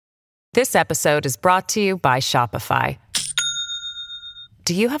This episode is brought to you by Shopify.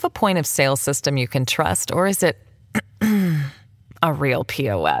 Do you have a point of sale system you can trust, or is it a real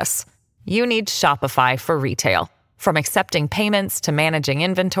POS? You need Shopify for retail. From accepting payments to managing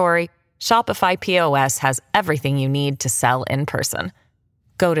inventory, Shopify POS has everything you need to sell in person.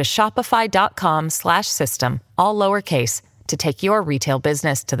 Go to shopify.com/system, all lowercase, to take your retail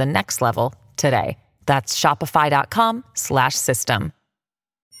business to the next level today. That's shopify.com/system.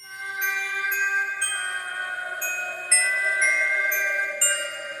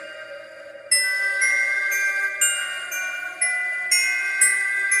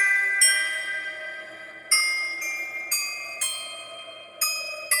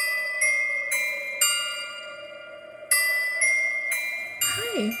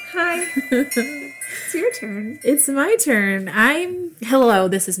 Hi. It's your turn. It's my turn. Hello,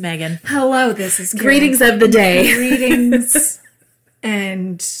 this is Megan. Hello, this is Karen. Greetings of the day. Greetings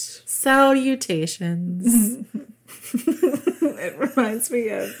and salutations. It reminds me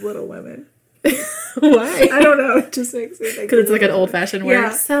of Little Women. Why? I don't know. It just makes me think. Because it's like an old-fashioned word. Yeah.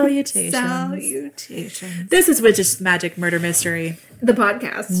 Salutations. Salutations. This is Witch's Magic Murder Mystery. The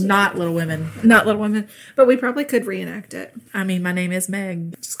podcast. Not Little Women. Not Little Women. But we probably could reenact it. I mean, my name is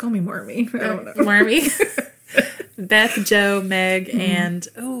Meg. Just call me Marmy. I don't know. Marmy. Beth, Joe, Meg, and...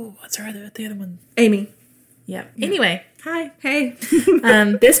 Oh, what's the other one? Amy. Yeah. Anyway. Hi. Hey.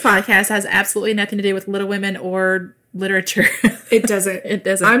 This podcast has absolutely nothing to do with Little Women or literature. It doesn't. It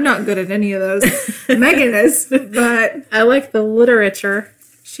doesn't. I'm not good at any of those. Megan is, but I like the literature.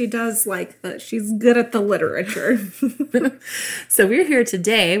 she does she's good at the literature. So we're here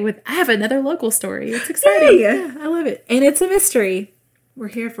today I have another local story. It's exciting. Hey. Yeah, I love it. And it's a mystery. We're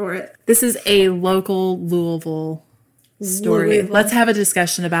here for it. This is a local Louisville story. Louisville. Let's have a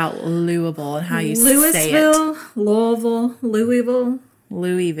discussion about Louisville and how you say it. Louisville, Louisville.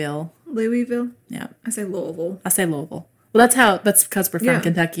 Louisville. Yeah. I say Louisville. I say Louisville. Well, that's because we're from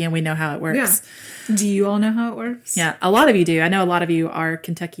Kentucky and we know how it works. Yeah. Do you all know how it works? Yeah, a lot of you do. I know a lot of you are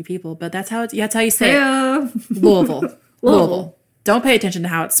Kentucky people, but that's how you say it. Louisville. Louisville. Don't pay attention to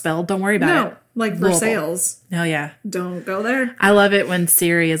how it's spelled. Don't worry about it. Like Louisville. Versailles. Oh, yeah. Don't go there. I love it when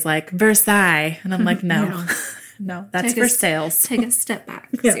Siri is like, Versailles. And I'm like, no. No, that's for sales. Take a step back,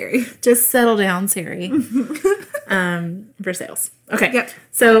 Siri. Just settle down, Siri. For sales. Okay. Yep.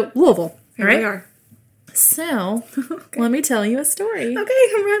 So, Louisville. Here right? we are. So, let me tell you a story. Okay,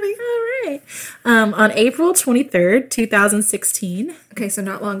 I'm ready. All right. On April 23rd, 2016. Okay, so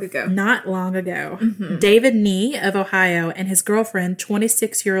not long ago. Not long ago. David Nee of Ohio and his girlfriend,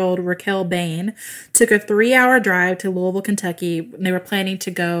 26-year-old Raquel Bain, took a 3-hour drive to Louisville, Kentucky. They were planning to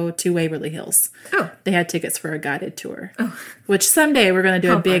go to Waverly Hills. Oh. They had tickets for a guided tour. Oh. Which someday we're going to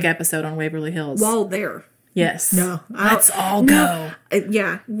do a big episode on Waverly Hills. While there. Yes. No. Let's all go.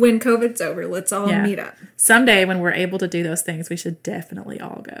 Yeah. When COVID's over, let's all meet up. Someday when we're able to do those things, we should definitely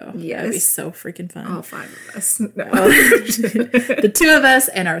all go. Yes. That would be so freaking fun. All 5 of us. No. The 2 of us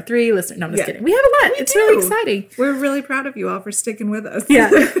and our 3 listeners. No, I'm just kidding. We have a lot. It's really exciting. We're really proud of you all for sticking with us. Yeah.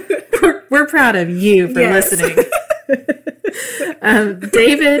 we're proud of you for listening.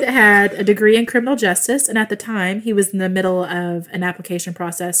 David had a degree in criminal justice, and at the time, he was in the middle of an application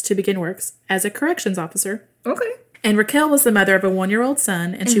process to begin works as a corrections officer. Okay. And Raquel was the mother of a 1-year-old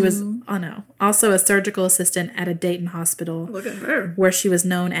son, and she was, also a surgical assistant at a Dayton hospital. Look at her. Where she was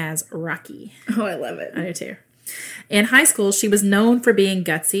known as Rocky. Oh, I love it. I do too. In high school, she was known for being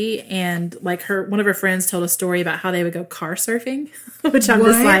gutsy, and one of her friends told a story about how they would go car surfing, which I'm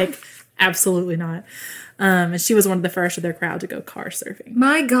just like, absolutely not. And she was one of the first of their crowd to go car surfing.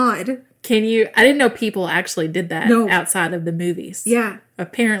 My God. I didn't know people actually did that outside of the movies. Yeah.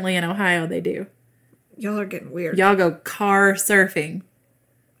 Apparently in Ohio they do. Y'all are getting weird. Y'all go car surfing.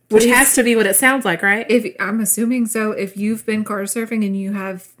 Which has to be what it sounds like, right? I'm assuming so. If you've been car surfing and you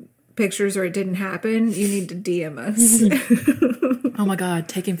have pictures or it didn't happen, you need to DM us. Oh my God,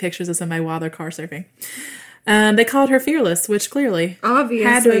 taking pictures of somebody while they're car surfing. They called her fearless, which clearly obviously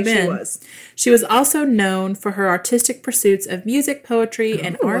had to have been. She was. She was also known for her artistic pursuits of music, poetry,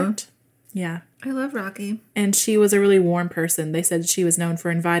 and art. Yeah. I love Rocky. And she was a really warm person. They said she was known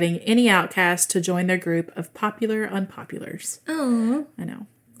for inviting any outcast to join their group of popular unpopulars. Oh. I know.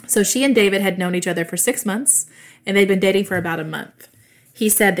 So she and David had known each other for 6 months, and they'd been dating for about a month. He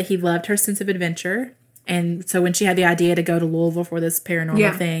said that he loved her sense of adventure. And so when she had the idea to go to Louisville for this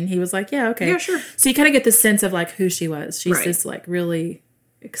paranormal thing, he was like, yeah, okay. Yeah, sure. So you kind of get the sense of like who she was. She's this like really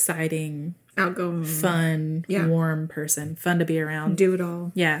exciting, outgoing, fun, warm person. Fun to be around. Do it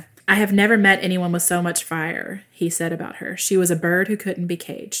all. Yeah. I have never met anyone with so much fire, he said about her. She was a bird who couldn't be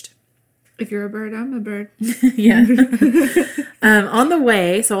caged. If you're a bird, I'm a bird. Yeah. On the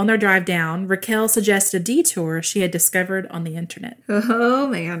way, so on their drive down, Raquel suggested a detour she had discovered on the internet. Oh,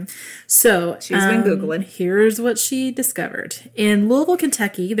 man. So She's been Googling. Here's what she discovered. In Louisville,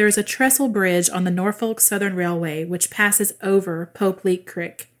 Kentucky, there's a trestle bridge on the Norfolk Southern Railway, which passes over Pope Leak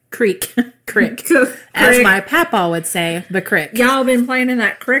Creek. As my papa would say, the creek. Y'all been playing in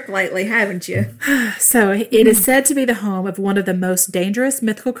that creek lately, haven't you? So it is said to be the home of one of the most dangerous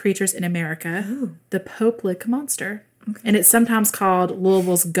mythical creatures in America, the Pope Lick Monster. Okay. And it's sometimes called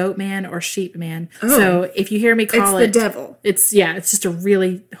Louisville's Goat Man or Sheep Man. Oh. So if you hear me call it's the devil. It's just a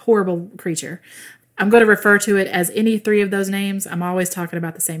really horrible creature. I'm going to refer to it as any three of those names. I'm always talking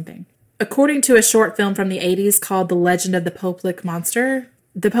about the same thing. According to a short film from the 80s called The Legend of the Pope Lick Monster,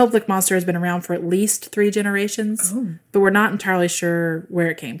 the Pope Lick Monster has been around for at least 3 generations, but we're not entirely sure where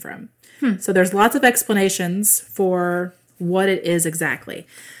it came from. So there's lots of explanations for what it is exactly.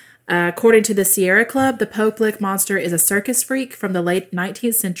 According to the Sierra Club, the Pope Lick Monster is a circus freak from the late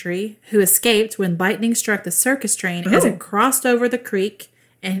 19th century who escaped when lightning struck the circus train as it crossed over the creek,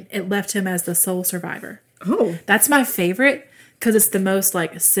 and it left him as the sole survivor. Oh. That's my favorite because it's the most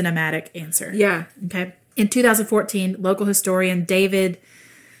cinematic answer. Yeah. Okay. In 2014, local historian David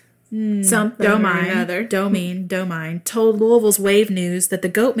Domine told Louisville's Wave News that the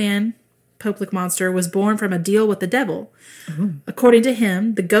Goat Man, Pope Lick Monster, was born from a deal with the devil. According to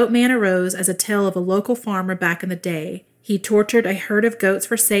him, the Goat Man arose as a tale of a local farmer back in the day. He tortured a herd of goats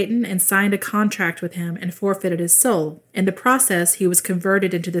for Satan and signed a contract with him and forfeited his soul. In the process, he was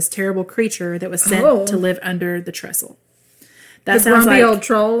converted into this terrible creature that was sent to live under the trestle. That sounds like old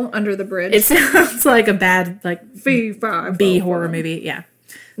troll under the bridge. It sounds like a bad B horror movie. Yeah.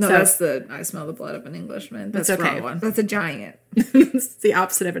 No, that's the I smell the blood of an Englishman. That's okay. Wrong one. That's a giant. It's the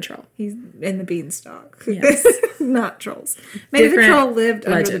opposite of a troll. He's in the beanstalk. Yes. Not trolls. Maybe the troll lived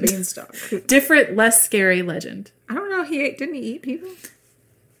under the beanstalk. Different, less scary legend. I don't know. Didn't he eat people?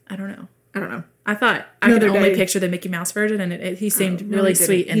 I don't know. I thought I could only picture the Mickey Mouse version, and he seemed really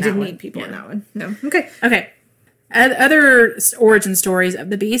sweet in that one. He didn't eat people in that one. No. Okay. Other origin stories of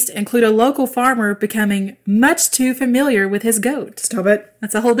the beast include a local farmer becoming much too familiar with his goat. Stop it.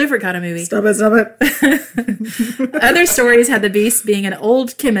 That's a whole different kind of movie. Stop it. Other stories had the beast being an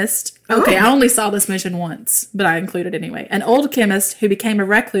old chemist. Okay, I only saw this mention once, but I included it anyway. An old chemist who became a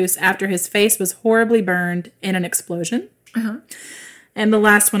recluse after his face was horribly burned in an explosion. And the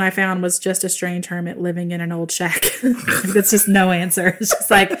last one I found was just a strange hermit living in an old shack. That's just no answer.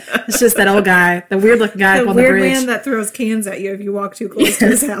 It's just that old guy, the weird looking guy up on the bridge. The weird man that throws cans at you if you walk too close to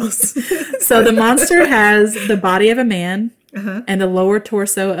his house. So the monster has the body of a man and the lower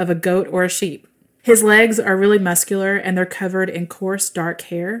torso of a goat or a sheep. His legs are really muscular and they're covered in coarse dark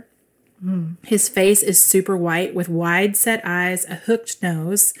hair. His face is super white with wide set eyes, a hooked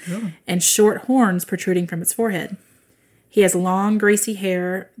nose, and short horns protruding from its forehead. He has long, greasy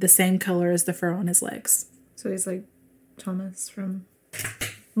hair, the same color as the fur on his legs. So he's like Thomas from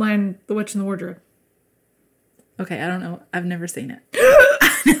Lion, the Witch, and the Wardrobe. Okay, I don't know. I've never seen it.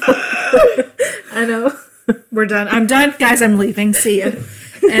 I know. We're done. I'm done. Guys, I'm leaving. See ya.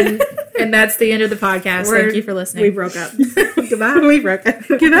 And that's the end of the podcast. Thank you for listening. We broke up. Goodbye. We broke up.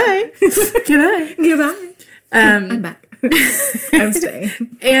 Goodbye. Goodbye. Goodbye. I'm back. I'm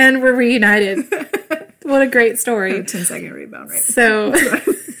staying. And we're reunited. What a great story. 10-second rebound right So,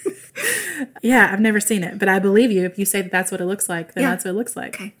 yeah, I've never seen it, but I believe you. If you say that's what it looks like, then that's what it looks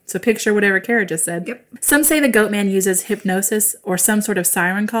like. Okay. So picture whatever Kara just said. Yep. Some say the Goat Man uses hypnosis or some sort of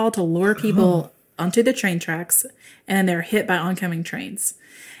siren call to lure people onto the train tracks, and then they're hit by oncoming trains.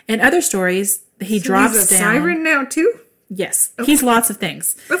 In other stories, he drops he's a down. Siren now too? Yes. Okay. He's lots of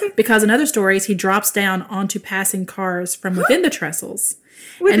things. Okay. Because in other stories, he drops down onto passing cars from within the trestles.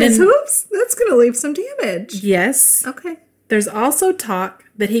 With his hooves? That's going to leave some damage. Yes. Okay. There's also talk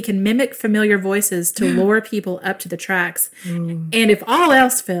that he can mimic familiar voices to lure people up to the tracks. And if all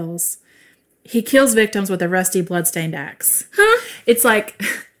else fails, he kills victims with a rusty bloodstained axe. Huh? It's like...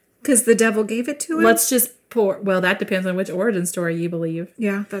 Because the devil gave it to him? Let's just pour... Well, that depends on which origin story you believe.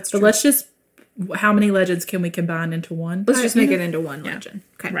 Yeah, that's true. But let's just... How many legends can we combine into one? Let's just make it into one legend.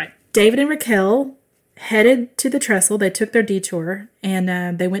 Okay. Right. David and Raquel headed to the trestle. They took their detour,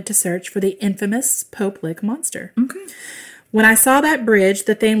 and they went to search for the infamous Pope Lick Monster. Okay. When I saw that bridge,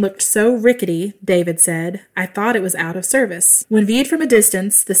 the thing looked so rickety, David said, I thought it was out of service. When viewed from a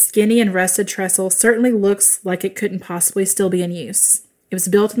distance, the skinny and rusted trestle certainly looks like it couldn't possibly still be in use. It was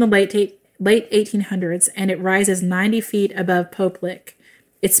built in the late 1800s, and it rises 90 feet above Pope Lick.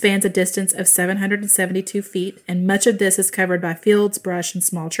 It spans a distance of 772 feet, and much of this is covered by fields, brush, and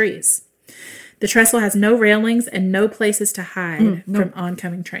small trees. The trestle has no railings and no places to hide from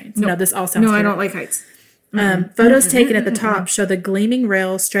oncoming trains. No, this all sounds No, I terrible. don't like heights. Photos taken at the top show the gleaming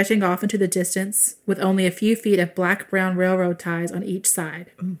rails stretching off into the distance with only a few feet of black-brown railroad ties on each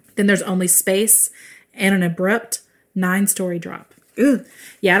side. Then there's only space and an abrupt 9-story drop. Ugh.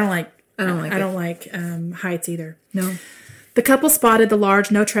 Yeah, I don't like heights either. No. The couple spotted the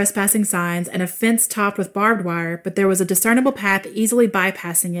large no trespassing signs and a fence topped with barbed wire, but there was a discernible path easily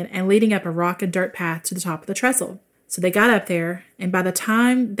bypassing it and leading up a rock and dirt path to the top of the trestle. So they got up there, and by the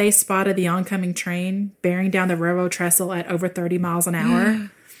time they spotted the oncoming train bearing down the railroad trestle at over 30 miles an hour,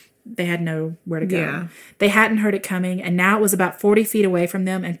 they had nowhere to go. Yeah. They hadn't heard it coming, and now it was about 40 feet away from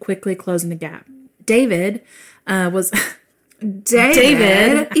them and quickly closing the gap. David was...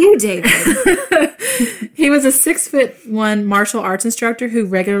 David. He was a 6'1" martial arts instructor who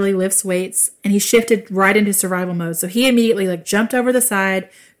regularly lifts weights, and he shifted right into survival mode. So he immediately jumped over the side,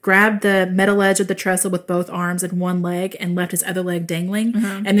 grabbed the metal edge of the trestle with both arms and one leg, and left his other leg dangling.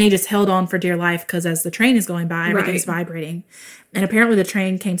 And then he just held on for dear life because as the train is going by, everything's vibrating. And apparently the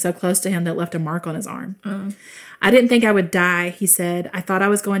train came so close to him that it left a mark on his arm. I didn't think I would die, he said. I thought I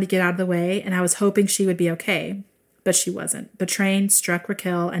was going to get out of the way, and I was hoping she would be okay. But she wasn't. The train struck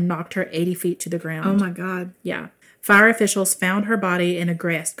Raquel and knocked her 80 feet to the ground. Oh, my God. Yeah. Fire officials found her body in a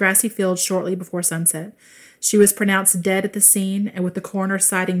grassy field shortly before sunset. She was pronounced dead at the scene, and with the coroner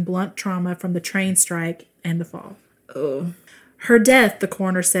citing blunt trauma from the train strike and the fall. Oh. Her death, the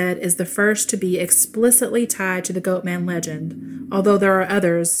coroner said, is the first to be explicitly tied to the Goatman legend, although there are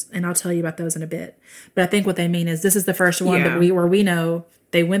others, and I'll tell you about those in a bit. But I think what they mean is this is the first one that where we know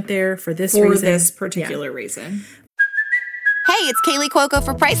they went there for this reason. For this particular reason. Hey, it's Kaylee Cuoco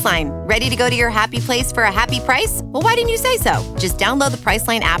for Priceline. Ready to go to your happy place for a happy price? Well, why didn't you say so? Just download the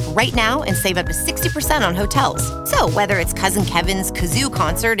Priceline app right now and save up to 60% on hotels. So whether it's Cousin Kevin's Kazoo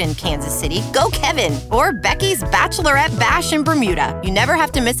Concert in Kansas City, go Kevin, or Becky's Bachelorette Bash in Bermuda, you never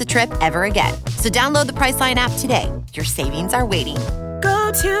have to miss a trip ever again. So download the Priceline app today. Your savings are waiting.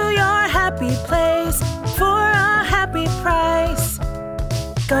 Go to your happy place for a happy price.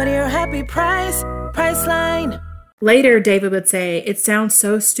 Go to your happy price, Priceline. Later, David would say, "It sounds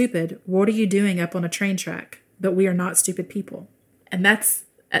so stupid. What are you doing up on a train track? But we are not stupid people." And that's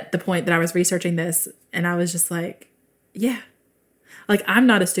at the point that I was researching this, and I was just like, yeah. I'm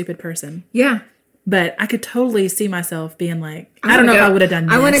not a stupid person. Yeah. But I could totally see myself being like, I don't know if I would have done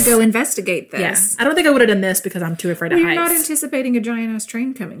this. I want to go investigate this. Yeah. I don't think I would have done this because I'm too afraid of heights. You're not anticipating a giant-ass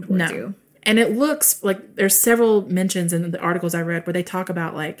train coming towards you. And it looks like there's several mentions in the articles I read where they talk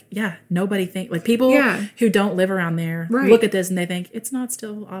about nobody people who don't live around there look at this and they think it's not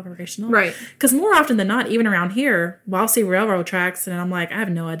still operational. Right. Because more often than not, even around here, I'll see railroad tracks and I'm like, I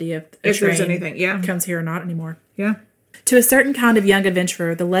have no idea if there's anything comes here or not anymore. Yeah. To a certain kind of young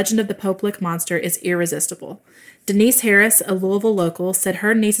adventurer, the legend of the Pope Lick Monster is irresistible. Denise Harris, a Louisville local, said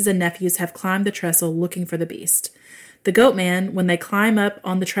her nieces and nephews have climbed the trestle looking for the beast. The goat man, when they climb up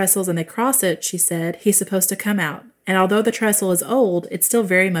on the trestles and they cross it, she said, he's supposed to come out. And although the trestle is old, it's still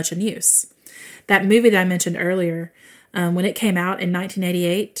very much in use. That movie that I mentioned earlier, when it came out in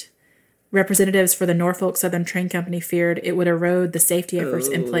 1988, representatives for the Norfolk Southern Train Company feared it would erode the safety efforts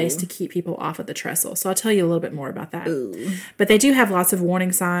in place to keep people off of the trestle. So I'll tell you a little bit more about that. But they do have lots of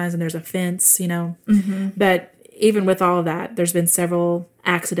warning signs and there's a fence, Mm-hmm. But even with all of that, there's been several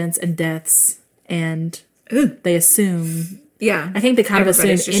accidents and deaths and... They assume. Yeah. I think they kind of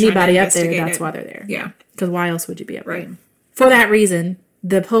assume anybody up there, that's why they're there. Yeah. Because why else would you be up there? For that reason,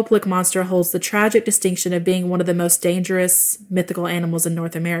 the Pope Lick Monster holds the tragic distinction of being one of the most dangerous mythical animals in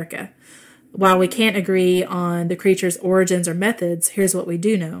North America. While we can't agree on the creature's origins or methods, here's what we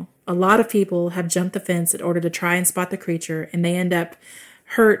do know. A lot of people have jumped the fence in order to try and spot the creature, and they end up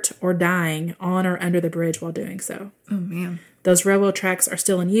hurt or dying on or under the bridge while doing so. Oh, man. Those railroad tracks are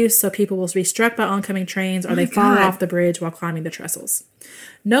still in use, so people will be struck by oncoming trains or they fall off the bridge while climbing the trestles.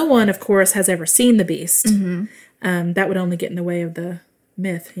 No one, of course, has ever seen the beast. Mm-hmm. That would only get in the way of the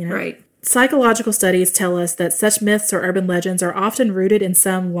myth, Right. Psychological studies tell us that such myths or urban legends are often rooted in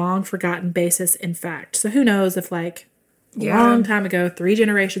some long-forgotten basis in fact. So who knows if, a long time ago, 3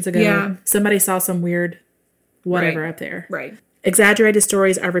 generations ago, somebody saw some weird whatever up there. Right. Exaggerated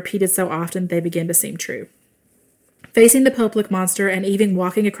stories are repeated so often they begin to seem true. Facing the Pope Lick Monster and even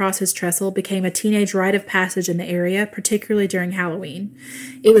walking across his trestle became a teenage rite of passage in the area, particularly during Halloween.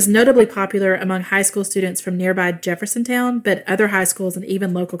 It was notably popular among high school students from nearby Jeffersontown, but other high schools and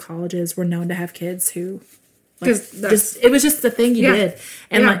even local colleges were known to have kids who... it was just the thing you did.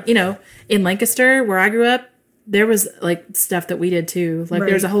 And, in Lancaster, where I grew up, there was like stuff that we did too. Like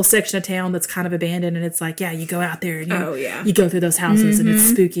there's a whole section of town that's kind of abandoned, and it's like, yeah, you go out there and you go through those houses and it's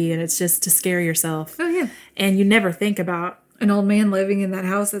spooky and it's just to scare yourself. Oh yeah. And you never think about an old man living in that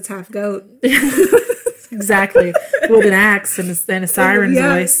house that's half goat. Exactly. With an axe and a siren's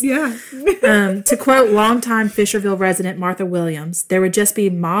voice. Yeah. To quote longtime Fisherville resident Martha Williams, there would just be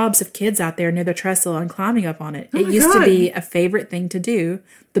mobs of kids out there near the trestle and climbing up on it. It used to be a favorite thing to do.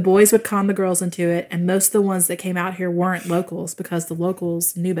 The boys would con the girls into it, and most of the ones that came out here weren't locals because the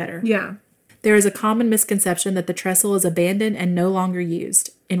locals knew better. Yeah. There is a common misconception that the trestle is abandoned and no longer used.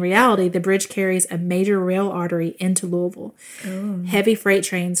 In reality, the bridge carries a major rail artery into Louisville. Oh. Heavy freight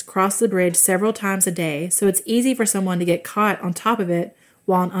trains cross the bridge several times a day, so it's easy for someone to get caught on top of it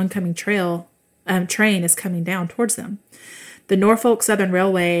while an oncoming train is coming down towards them. The Norfolk Southern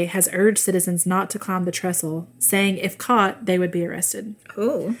Railway has urged citizens not to climb the trestle, saying if caught, they would be arrested.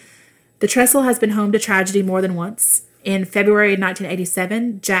 Oh. The trestle has been home to tragedy more than once. In February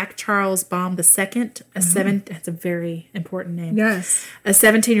 1987, Jack Charles Baum II, that's a very important name. Yes. A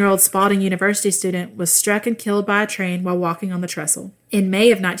 17-year-old Spalding University student was struck and killed by a train while walking on the trestle. In May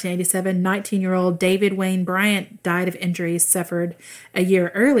of 1987, 19-year-old David Wayne Bryant died of injuries suffered a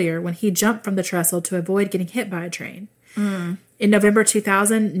year earlier when he jumped from the trestle to avoid getting hit by a train. In November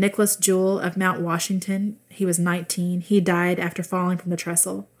 2000, Nicholas Jewell of Mount Washington, he was 19, he died after falling from the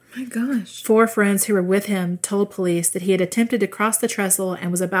trestle. My gosh. 4 friends who were with him told police that he had attempted to cross the trestle and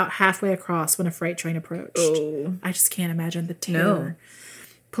was about halfway across when a freight train approached. Oh. I just can't imagine the terror. No.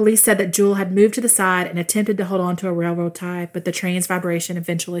 Police said that Jewell had moved to the side and attempted to hold on to a railroad tie, but the train's vibration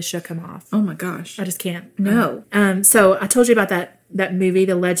eventually shook him off. Oh my gosh. I just can't. No. So I told you about that movie,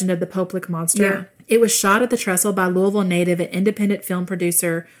 The Legend of the Poplick Monster. Yeah. It was shot at the trestle by Louisville native and independent film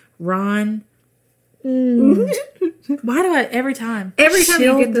producer Ron. Why do I every time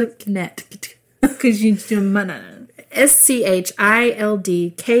you get the connect? Because you do manana. SchildKnecht.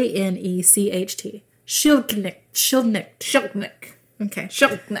 Schildknecht. Okay.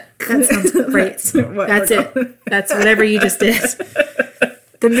 Schildknecht. That sounds great. That's it. That's whatever you just did.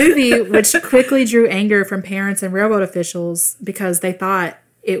 The movie, which quickly drew anger from parents and railroad officials because they thought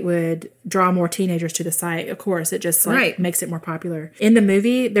it would draw more teenagers to the site. Of course, it just makes it more popular. In the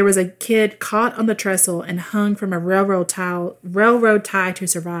movie, there was a kid caught on the trestle and hung from a railroad tie to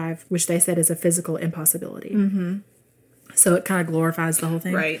survive, which they said is a physical impossibility. Mm-hmm. So it kind of glorifies the whole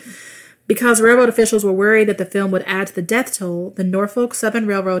thing. Right. Because railroad officials were worried that the film would add to the death toll, the Norfolk Southern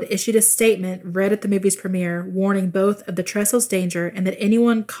Railroad issued a statement read at the movie's premiere warning both of the trestle's danger and that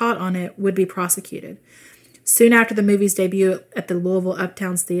anyone caught on it would be prosecuted. Soon after the movie's debut at the Louisville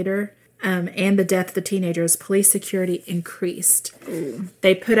Uptowns Theater and the death of the teenagers, police security increased. Ooh.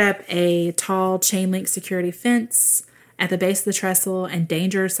 They put up a tall chain-link security fence at the base of the trestle and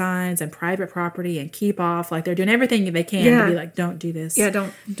danger signs and private property and keep off. Like, they're doing everything they can to be like, don't do this.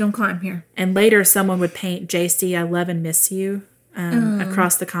 Yeah, don't climb here. And later, someone would paint JC, I Love and Miss You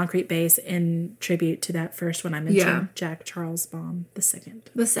across the concrete base in tribute to that first one I mentioned, Jack Charles Baum II.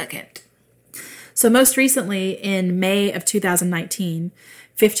 The second. So most recently, in May of 2019,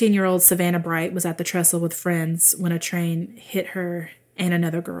 15-year-old Savannah Bright was at the trestle with friends when a train hit her and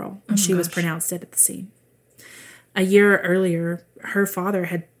another girl, and she was pronounced dead at the scene. A year earlier, her father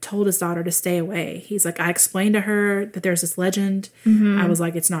had told his daughter to stay away. He's like, I explained to her that there's this legend. Mm-hmm. I was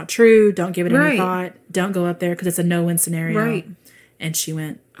like, it's not true. Don't give it any thought. Don't go up there because it's a no-win scenario. Right. And she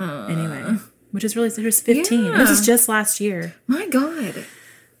went anyway, which is really, she was 15. Yeah. This is just last year. My God.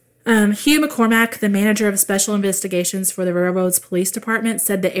 Hugh McCormack, the manager of special investigations for the Railroad's police department,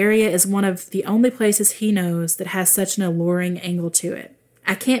 said the area is one of the only places he knows that has such an alluring angle to it.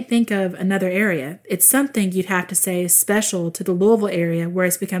 I can't think of another area. It's something you'd have to say is special to the Louisville area where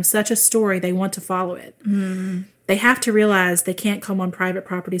it's become such a story they want to follow it. Mm. They have to realize they can't come on private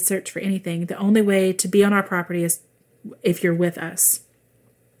property search for anything. The only way to be on our property is if you're with us.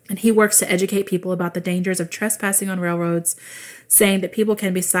 And he works to educate people about the dangers of trespassing on railroads, saying that people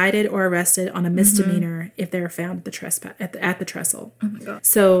can be cited or arrested on a misdemeanor if they're found at the trestle. Oh my God.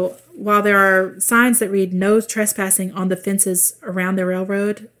 So while there are signs that read no trespassing on the fences around the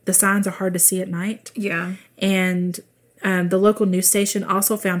railroad, the signs are hard to see at night. Yeah. And the local news station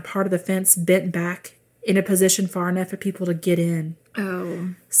also found part of the fence bent back in a position far enough for people to get in.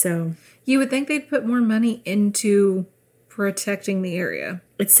 Oh. So you would think they'd put more money into protecting the area.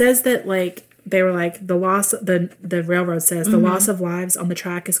 It says that, like, they were like, the railroad says the loss of lives on the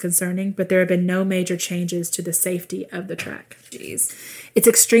track is concerning, but there have been no major changes to the safety of the track. Jeez. It's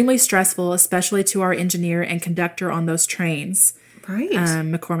extremely stressful, especially to our engineer and conductor on those trains. Right.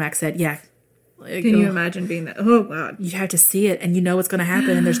 McCormack said, yeah. Like, Can you imagine being that? Oh, God. You have to see it, and you know what's going to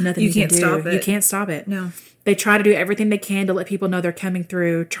happen, and there's nothing you can do. Stop it. You can't stop it. No. They try to do everything they can to let people know they're coming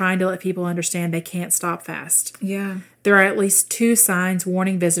through, trying to let people understand they can't stop fast. Yeah. There are at least 2 signs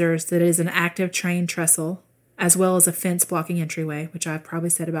warning visitors that it is an active train trestle, as well as a fence blocking entryway, which I've probably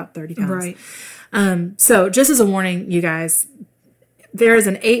said about 30 times. Right. So just as a warning, you guys, there is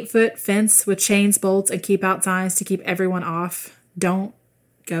an 8-foot fence with chains, bolts, and keep out signs to keep everyone off. Don't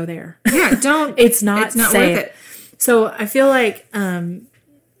go there. Yeah, don't. It's not safe. worth it. So I feel like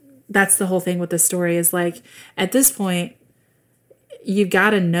that's the whole thing with this story is like at this point you've got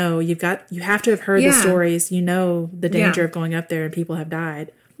to know you have to have heard the stories. You know the danger of going up there and people have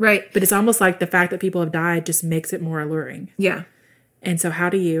died. Right. But it's almost like the fact that people have died just makes it more alluring. Yeah. And so how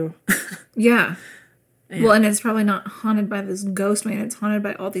do you? Yeah. Well, and it's probably not haunted by this ghost man. It's haunted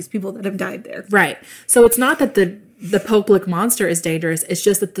by all these people that have died there. Right. So it's not that the Pope Lick monster is dangerous. It's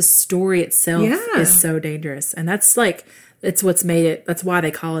just that the story itself is so dangerous. And that's like, it's what's made it. That's why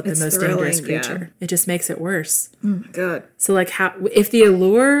they call it the most dangerous creature. Yeah. It just makes it worse. Oh my God. So like if the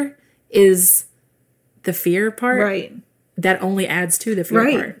allure is the fear part, right, that only adds to the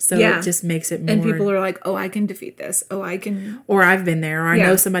fear part. So it just makes it more. And people are like, oh, I can defeat this. Oh, I can. Or I've been there. Or I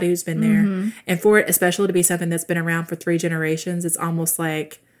know somebody who's been there. And for it, especially to be something that's been around for 3 generations, it's almost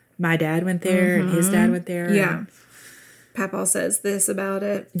like my dad went there and his dad went there. Yeah. Papa says this about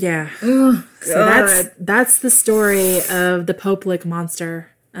it. Yeah. Oh, so that's the story of the Pope Lick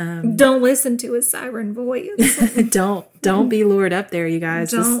monster. Don't listen to his siren voice. Don't be lured up there, you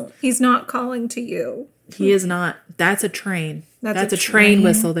guys. He's not calling to you. He is not. That's a train. That's a train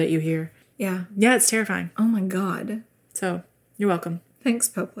whistle that you hear. Yeah. Yeah, it's terrifying. Oh my God. So, you're welcome. Thanks,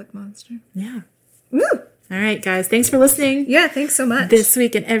 Pope Lick Monster. Yeah. Woo! All right, guys. Thanks for listening. Yeah, thanks so much. This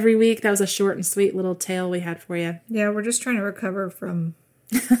week and every week. That was a short and sweet little tale we had for you. Yeah, we're just trying to recover from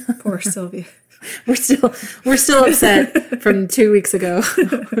poor Sylvia. We're still upset from 2 weeks ago.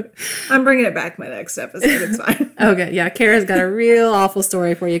 I'm bringing it back my next episode. It's fine. Okay, yeah. Kara's got a real awful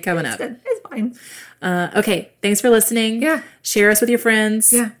story for you coming up. It's fine. Okay, thanks for listening. Yeah. Share us with your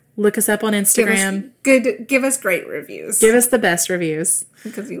friends. Yeah. Look us up on Instagram. Give us great reviews. Give us the best reviews.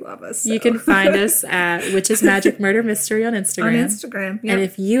 Because you love us. So. You can find us at Witches Magic Murder Mystery on Instagram. On Instagram, yeah. And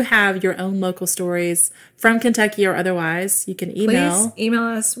if you have your own local stories from Kentucky or otherwise, you can email. Please email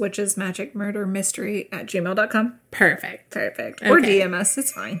us, witchesmagicmurdermystery@gmail.com. Perfect. Okay. Or DM us.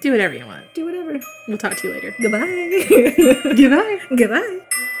 It's fine. Do whatever you want. Do whatever. We'll talk to you later. Goodbye. Goodbye. Goodbye.